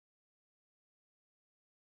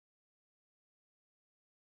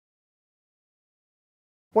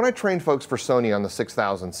When I train folks for Sony on the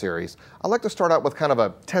 6000 series, I like to start out with kind of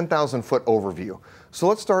a 10,000-foot overview. So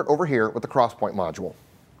let's start over here with the crosspoint module.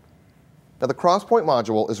 Now the crosspoint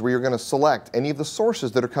module is where you're going to select any of the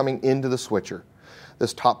sources that are coming into the switcher.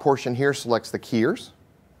 This top portion here selects the keyers.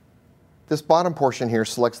 This bottom portion here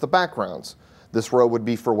selects the backgrounds. This row would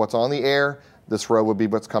be for what's on the air. This row would be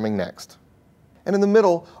what's coming next. And in the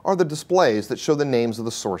middle are the displays that show the names of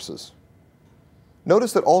the sources.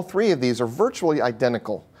 Notice that all three of these are virtually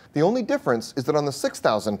identical. The only difference is that on the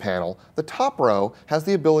 6000 panel, the top row has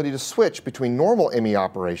the ability to switch between normal ME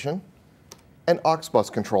operation and aux bus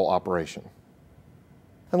control operation.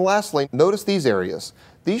 And lastly, notice these areas.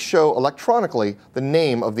 These show electronically the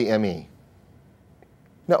name of the ME.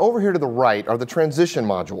 Now over here to the right are the transition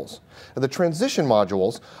modules. Now, the transition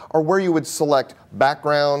modules are where you would select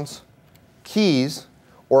backgrounds, keys,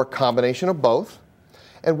 or a combination of both,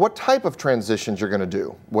 and what type of transitions you're going to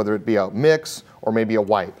do, whether it be a mix or maybe a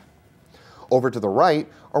wipe. Over to the right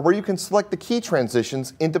are where you can select the key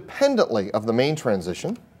transitions independently of the main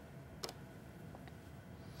transition.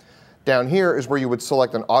 Down here is where you would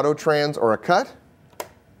select an auto trans or a cut.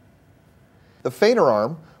 The fader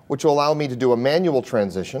arm, which will allow me to do a manual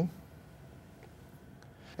transition.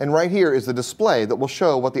 And right here is the display that will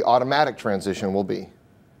show what the automatic transition will be.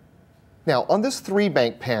 Now, on this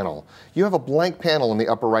 3-bank panel, you have a blank panel in the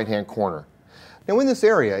upper right-hand corner. Now, in this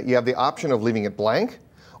area, you have the option of leaving it blank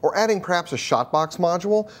or adding perhaps a shotbox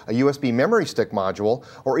module, a USB memory stick module,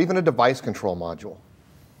 or even a device control module.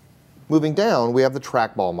 Moving down, we have the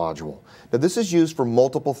trackball module. Now, this is used for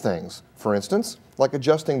multiple things. For instance, like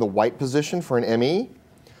adjusting the white position for an ME,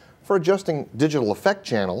 for adjusting digital effect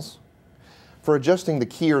channels, for adjusting the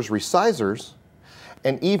keyers resizers,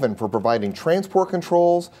 and even for providing transport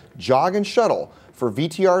controls, jog and shuttle for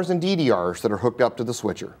VTRs and DDRs that are hooked up to the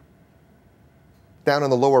switcher. Down in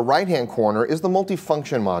the lower right-hand corner is the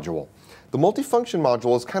multifunction module. The multifunction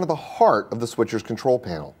module is kind of the heart of the switcher's control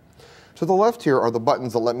panel. To the left here are the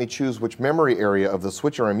buttons that let me choose which memory area of the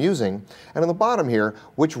switcher I'm using, and on the bottom here,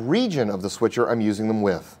 which region of the switcher I'm using them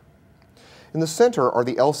with. In the center are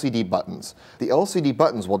the LCD buttons. The LCD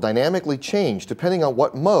buttons will dynamically change depending on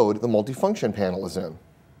what mode the multifunction panel is in.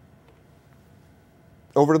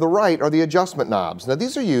 Over to the right are the adjustment knobs. Now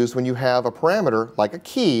these are used when you have a parameter, like a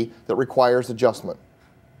key, that requires adjustment.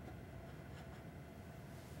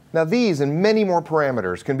 Now these and many more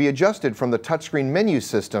parameters can be adjusted from the touchscreen menu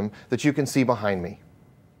system that you can see behind me.